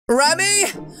Remy?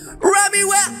 Remy,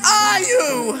 where are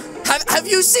you? Have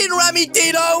you seen Remy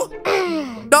Dino?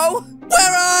 No?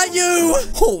 Where are you?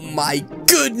 Oh my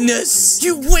goodness.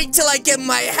 You wait till I get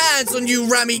my hands on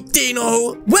you, Remy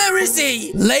Dino. Where is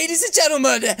he? Ladies and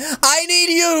gentlemen, I need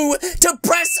you to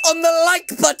press on the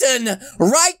like button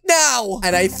right now.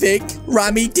 And I think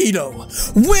Remy Dino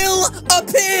will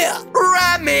appear.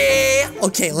 Remy.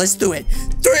 Okay, let's do it.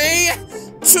 3,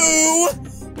 2,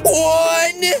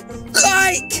 1,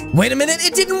 like! Wait a minute,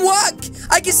 it didn't work!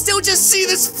 I can still just see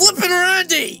this flippin'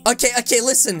 Randy! Okay,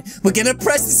 listen. We're gonna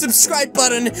press the subscribe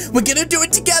button. We're gonna do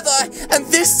it together. And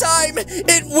this time,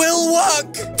 it will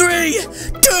work! 3,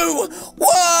 2, 1!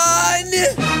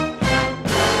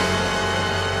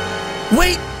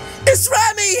 Wait! It's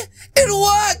Remy! It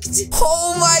worked!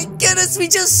 Oh my goodness, we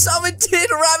just summoned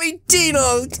Remy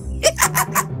Dino!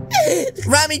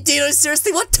 Remy Dino,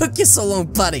 seriously, what took you so long,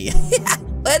 buddy?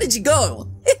 Where did you go?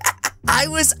 I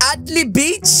was at the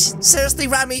beach? Seriously,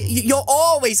 Remy, you're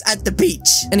always at the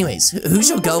beach. Anyways, who's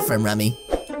your girlfriend, Remy?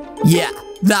 Yeah,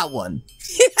 that one.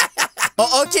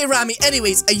 Oh, okay, Remy.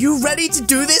 Anyways, are you ready to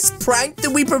do this prank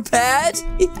that we prepared?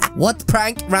 What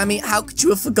prank, Remy? How could you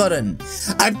have forgotten?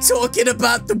 I'm talking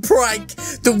about the prank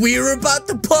that we were about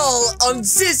to pull on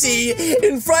ZIZZY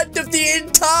in front of the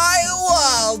entire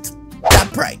world.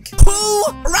 That prank. Who?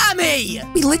 Remy!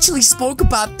 We literally spoke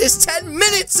about this 10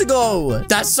 minutes ago.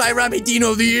 That's right, Remy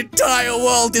Dino. The entire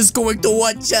world is going to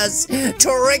watch us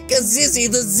trick ZIZZY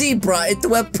the zebra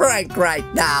into a prank right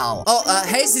now. Oh,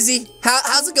 hey, ZIZZY.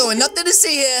 How's it going? Nothing to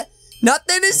see here.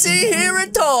 Nothing to see here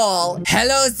at all.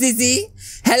 Hello, ZIZZY.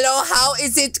 Hello, how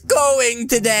is it going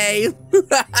today?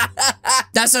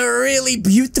 That's a really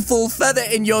beautiful feather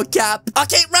in your cap.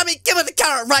 Okay, Remy, give me the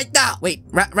carrot right now. Wait,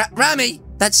 Remy?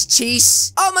 That's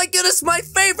cheese. Oh my goodness, my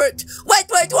favorite. Wait.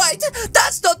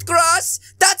 That's not grass.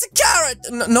 That's a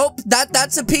carrot. Nope,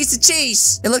 that's a piece of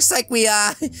cheese. It looks like we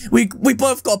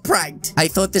both got pranked. I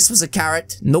thought this was a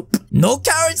carrot. Nope. No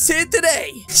carrots here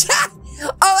today. Oh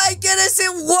my goodness,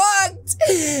 it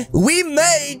worked! We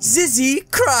made ZIZZY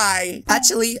cry.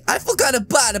 Actually, I forgot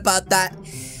about that.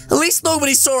 At least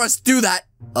nobody saw us do that.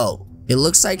 Oh, it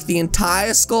looks like the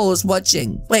entire school is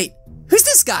watching. Wait, who's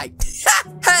this guy?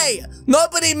 Hey,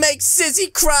 nobody makes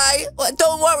ZIZZY cry.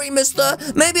 Don't worry, mister.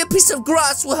 Maybe a piece of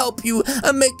grass will help you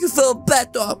and make you feel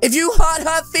better. If you hurt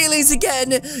her feelings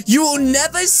again, you will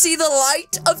never see the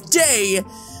light of day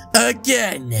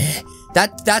again.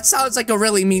 That sounds like a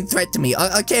really mean threat to me.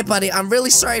 Okay, buddy, I'm really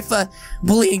sorry for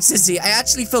bullying ZIZZY. I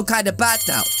actually feel kind of bad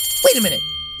now. Wait a minute.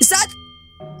 Is that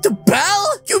the bell?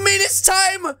 You mean it's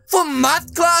time for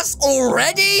math class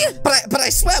already? But I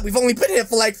swear, we've only been here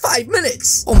for like 5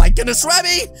 minutes. Oh my goodness,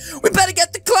 Remy. We better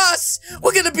get to class.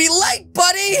 We're gonna be late,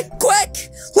 buddy. Quick,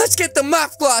 let's get to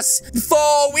math class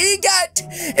before we get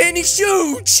in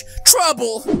huge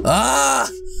trouble.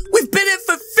 We've been here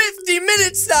for 50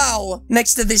 minutes now!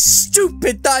 Next to this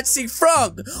stupid dancing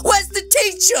frog! Where's the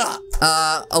teacher?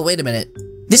 Oh, wait a minute.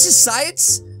 This is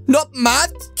science? Not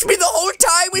math? You mean the whole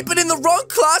time we've been in the wrong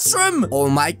classroom? Oh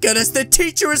my goodness, the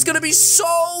teacher is gonna be so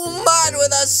mad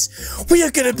with us! We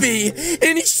are gonna be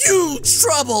in huge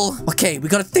trouble! Okay, we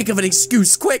gotta think of an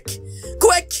excuse. Quick!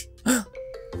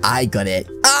 I got it.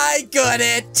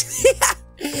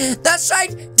 That's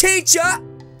right, teacher!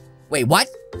 Wait, what?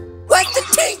 Like the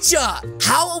teacher!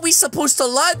 How are we supposed to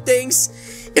learn things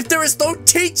if there is no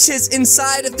teachers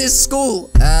inside of this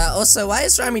school? Also, why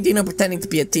is Remy Dino pretending to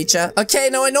be a teacher? Okay,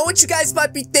 now I know what you guys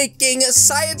might be thinking.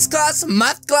 Science class,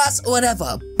 math class,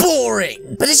 whatever.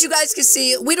 Boring. But as you guys can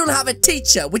see, we don't have a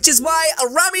teacher, which is why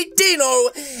Remy Dino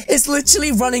is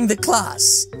literally running the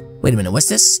class. Wait a minute, what's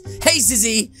this? Hey,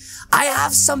 ZIZZY, I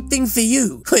have something for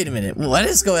you. Wait a minute, what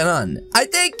is going on? I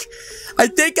think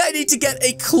I need to get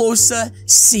a closer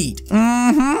seat.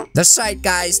 That's right,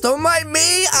 guys. Don't mind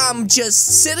me. I'm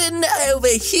just sitting over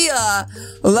here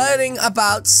learning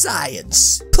about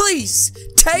science. Please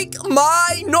take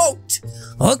my note.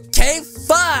 Okay,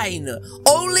 fine.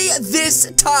 Only this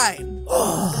time.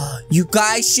 You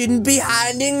guys shouldn't be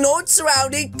handing notes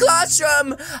around in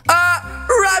classroom.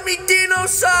 Remy Dino,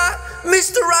 sir.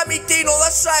 Mr. Remy Dino,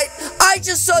 that's right. I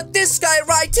just saw this guy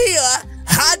right here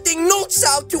handing notes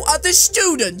out to other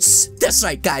students. That's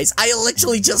right, guys. I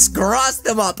literally just crossed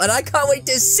them up, and I can't wait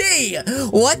to see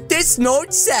what this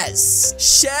note says.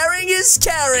 Sharing is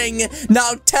caring.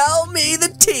 Now tell me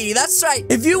the tea. That's right.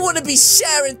 If you want to be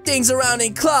sharing things around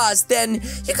in class, then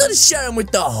you gotta share them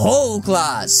with the whole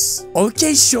class.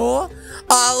 Okay, sure.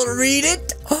 I'll read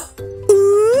it.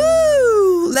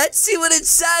 Ooh, let's see what it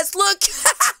says. Look.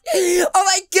 Oh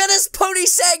my goodness, Pony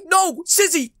saying no.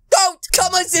 ZIZZY, note.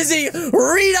 Come on, ZIZZY.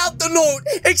 Read out the note.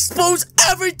 Expose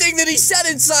everything that he said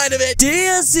inside of it.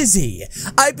 Dear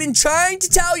ZIZZY, I've been trying to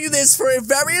tell you this for a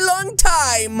very long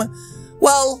time.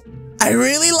 Well, I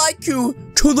really like you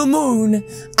to the moon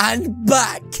and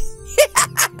back.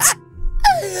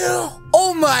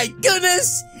 Oh my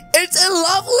goodness. It's a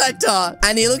love letter.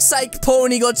 And it looks like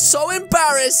Pony got so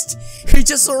embarrassed, he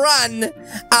just ran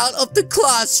out of the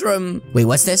classroom. Wait,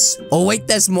 what's this? Oh, wait,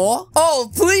 there's more?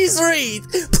 Oh, please read.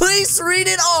 Please read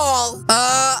it all.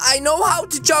 I know how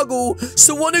to juggle,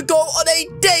 so want to go on a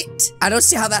date. I don't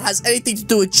see how that has anything to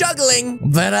do with juggling,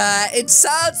 but it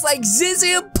sounds like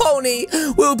ZIZZY and Pony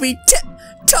will be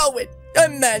tiptoeing.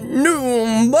 And then, no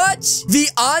much. The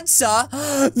answer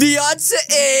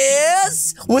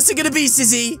is... What's it gonna be,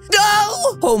 ZIZZY?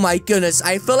 No! Oh my goodness,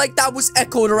 I feel like that was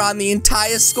echoed around the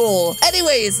entire school.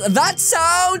 Anyways, that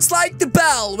sounds like the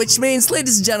bell, which means,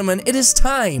 ladies and gentlemen, it is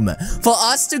time for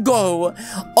us to go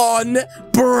on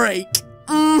break.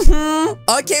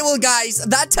 Okay, well, guys,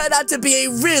 that turned out to be a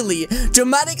really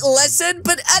dramatic lesson.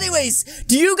 But anyways,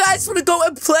 do you guys want to go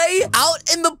and play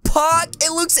out in the park?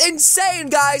 It looks insane,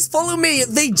 guys. Follow me.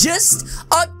 They just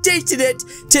updated it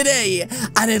today,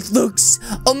 and it looks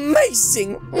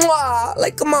amazing. Mwah,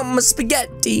 like mama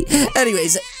spaghetti.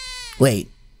 Anyways, wait.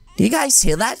 Do you guys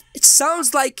hear that? It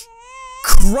sounds like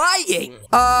crying.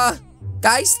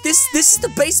 Guys, this is the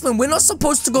basement. We're not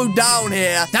supposed to go down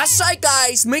here. That's right,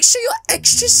 guys. Make sure you're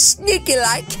extra sneaky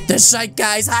like. That's right,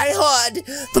 guys. I heard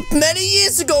that many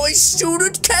years ago a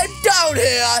student came down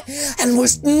here and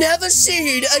was never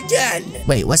seen again.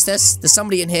 Wait, what's this? There's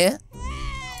somebody in here?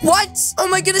 What? Oh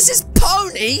my goodness, it's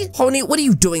Pony. Pony, what are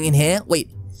you doing in here? Wait,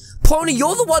 Pony,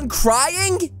 you're the one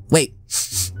crying? Wait,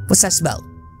 what's that smell?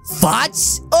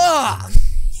 Farts? Ugh.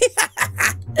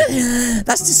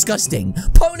 That's disgusting.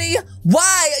 Pony,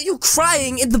 why are you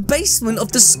crying in the basement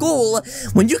of the school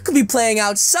when you could be playing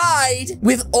outside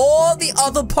with all the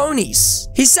other ponies?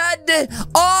 He said,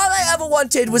 all I ever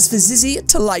wanted was for ZIZZY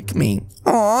to like me.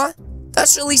 Aw,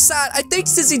 that's really sad. I think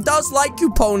ZIZZY does like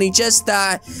you, Pony, just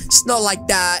not like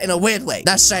that in a weird way.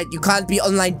 That's right, you can't be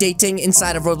online dating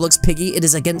inside of Roblox Piggy. It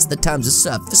is against the terms of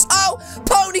service. Oh,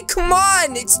 Pony, come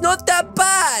on. It's not that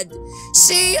bad.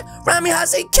 See, Rami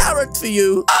has a carrot for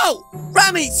you. Oh,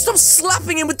 Rami, stop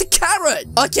slapping him with the carrot.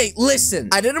 Okay, listen,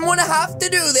 I didn't want to have to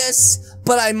do this,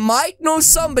 but I might know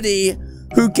somebody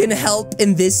who can help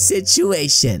in this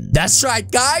situation. That's right,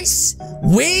 guys.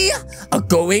 We are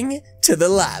going to the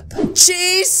lab.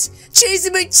 Cheesy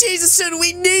McCheeserson,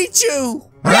 we need you.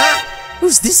 Huh?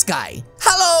 Who's this guy?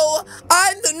 Hello,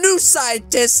 I'm the new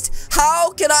scientist.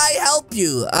 How can I help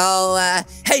you? Oh,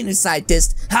 hey, new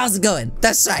scientist. How's it going?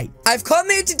 That's right. I've come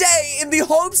here today in the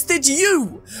hopes that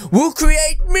you will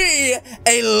create me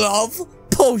a love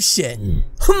potion.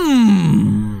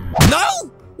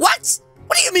 No? What?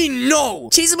 What do you mean, no?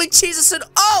 Cheesy McCheeserson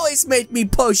always made me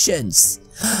potions.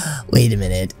 Wait a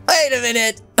minute. Wait.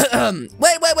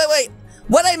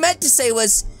 What I meant to say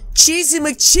was, Cheesy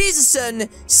McCheeserson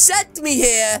sent me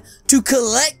here to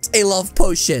collect a love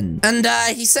potion. And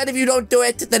he said if you don't do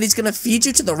it, then he's gonna feed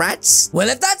you to the rats. Well,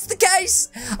 if that's the case,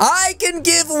 I can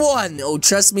give one. Oh,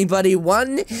 trust me, buddy,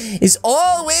 one is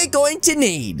all we're going to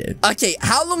need. Okay,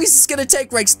 how long is this gonna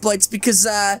take, Rexploits? Because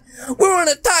we're on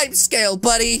a time scale,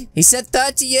 buddy. He said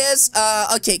 30 years.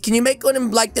 Okay, can you make one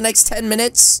in like the next 10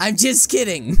 minutes? I'm just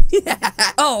kidding.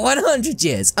 Oh, 100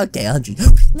 years. Okay, 100.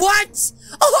 What?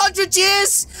 100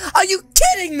 years? Are you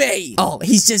kidding me? Oh,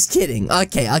 he's just kidding.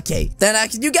 Okay. Then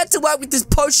can you get to work with this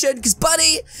potion? Because,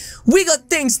 buddy, we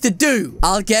got things to do.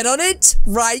 I'll get on it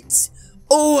right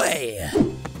away.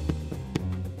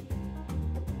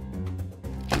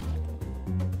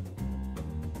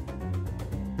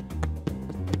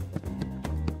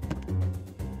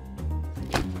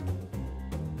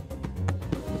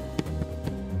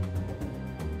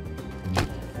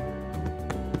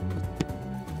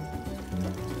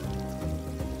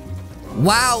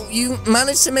 Wow, you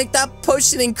managed to make that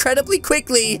potion incredibly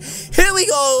quickly. Here we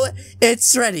go.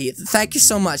 It's ready. Thank you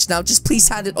so much. Now, just please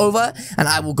hand it over, and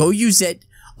I will go use it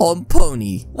on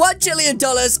Pony. $1 trillion.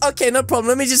 Okay, no problem.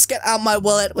 Let me just get out my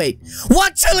wallet. Wait,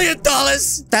 $1 trillion?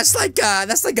 That's like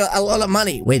a lot of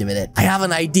money. Wait a minute. I have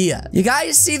an idea. You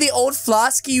guys see the old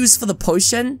flask he used for the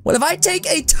potion? Well, if I take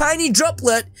a tiny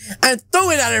droplet and throw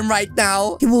it at him right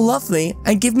now, he will love me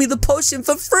and give me the potion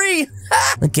for free.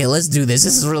 Okay, let's do this.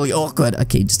 This is really awkward.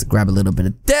 Okay, just to grab a little bit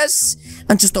of this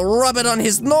and just to rub it on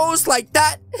his nose like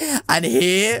that. And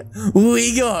here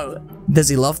we go. Does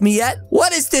he love me yet?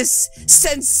 What is this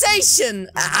sensation?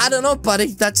 I don't know, buddy.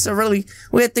 That's a really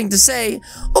weird thing to say.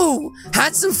 Oh,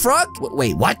 handsome frog?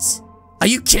 Wait, what? Are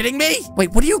you kidding me?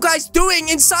 Wait, what are you guys doing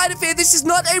inside of here? This is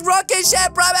not a rocket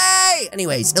ship, Remy!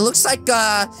 Anyways, it looks like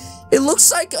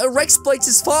Rexploits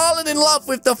has fallen in love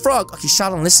with the frog. Okay,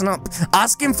 Charlotte, listen up.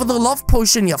 Ask him for the love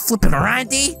potion, you flipping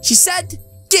randy. She said,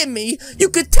 gimme. You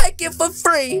could take it for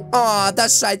free. Aw,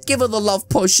 that's right. Give her the love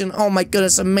potion. Oh my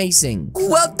goodness, amazing.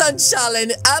 Well done,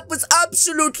 Charlotte. That was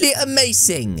absolutely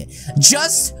amazing.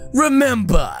 Just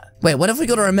remember. Wait, what have we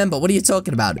got to remember? What are you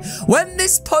talking about? When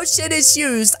this potion is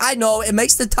used, I know, it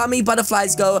makes the tummy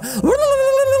butterflies go...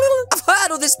 I've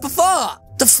heard of this before.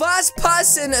 The first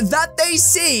person that they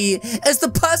see is the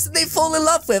person they fall in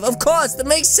love with. Of course, that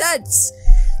makes sense.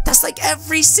 That's like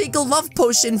every single love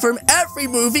potion from every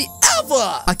movie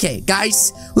ever. Okay,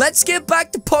 guys, let's get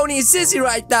back to Pony and ZIZZY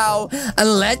right now,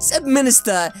 and let's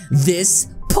administer this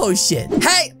potion.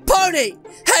 Hey, Pony!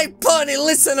 Hey, Pony,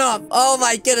 listen up. Oh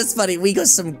my goodness, buddy. We got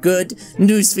some good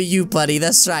news for you, buddy.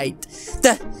 That's right.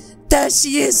 There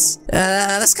she is.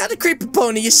 That's kind of creepy,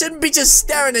 Pony. You shouldn't be just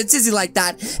staring at ZIZZY like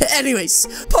that.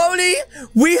 Anyways, Pony,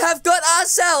 we have got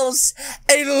ourselves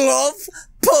a love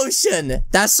potion.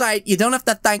 That's right. You don't have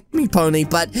to thank me, Pony,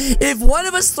 but if one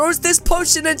of us throws this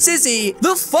potion at ZIZZY,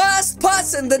 the first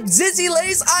person that ZIZZY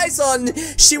lays eyes on,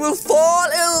 she will fall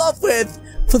in love with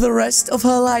for the rest of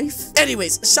her life.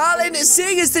 Anyways, Charlene,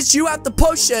 seeing as that you have the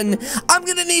potion, I'm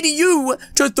gonna need you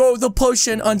to throw the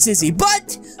potion on ZIZZY,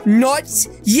 but not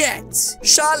yet.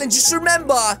 Charlene, just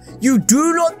remember, you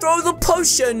do not throw the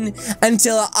potion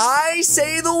until I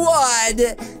say the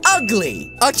word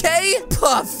ugly, okay?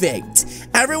 Perfect.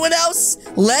 Everyone else,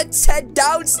 let's head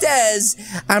downstairs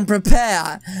and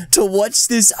prepare to watch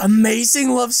this amazing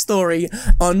love story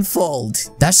unfold.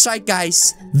 That's right,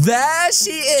 guys. There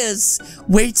she is,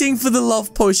 waiting for the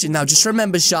love potion. Now, just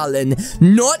remember, Charlene,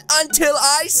 not until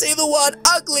I say the word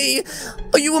ugly,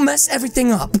 or you will mess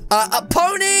everything up.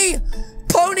 Pony!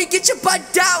 Pony, get your butt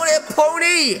down here,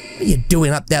 Pony! What are you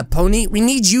doing up there, Pony? We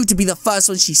need you to be the first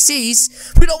one she sees.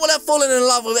 We don't want her falling in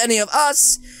love with any of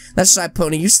us. That's right,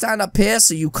 Pony. You stand up here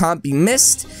so you can't be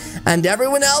missed. And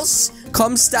everyone else,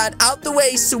 come stand out the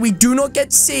way so we do not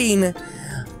get seen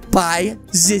by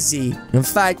ZIZZY. In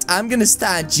fact, I'm gonna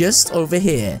stand just over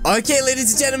here. Okay,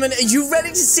 ladies and gentlemen, are you ready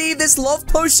to see this love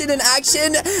potion in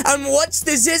action and watch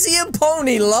the ZIZZY and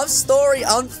Pony love story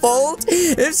unfold?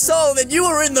 If so, then you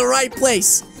are in the right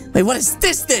place. Wait, what is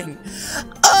this thing?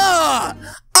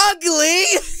 Ugly?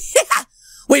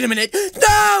 Wait a minute.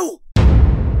 No!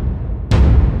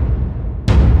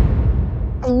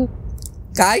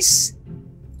 Guys,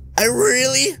 I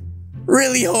really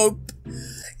hope...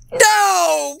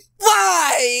 No!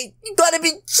 Why? You gotta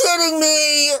be kidding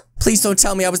me! Please don't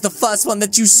tell me I was the first one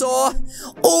that you saw.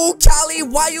 Oh, Callie,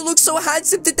 why you look so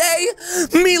handsome today?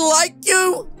 Me like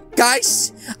you?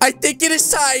 Guys, I think it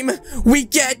is time we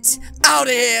get out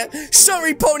of here.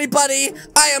 Sorry, Pony Buddy.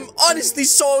 I am honestly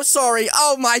so sorry.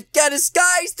 Oh my goodness,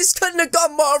 guys. This couldn't have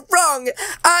gone more wrong.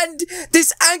 And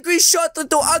this angry short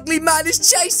little ugly man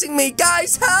is chasing me.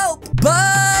 Guys, help.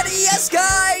 But yes,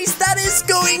 guys, that is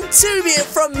going to be it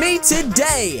from me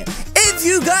today. If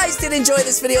you guys did enjoy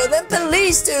this video, then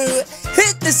please do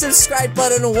hit the subscribe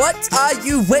button. What are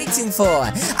you waiting for?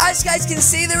 As you guys can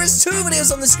see, there is 2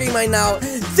 videos on the screen right now.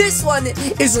 This one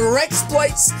is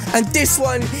Rexploits, and this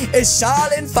one is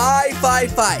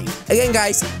Charlene555. Again,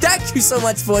 guys, thank you so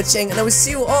much for watching, and I will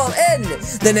see you all in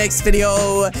the next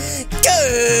video.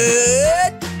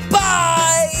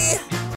 Goodbye!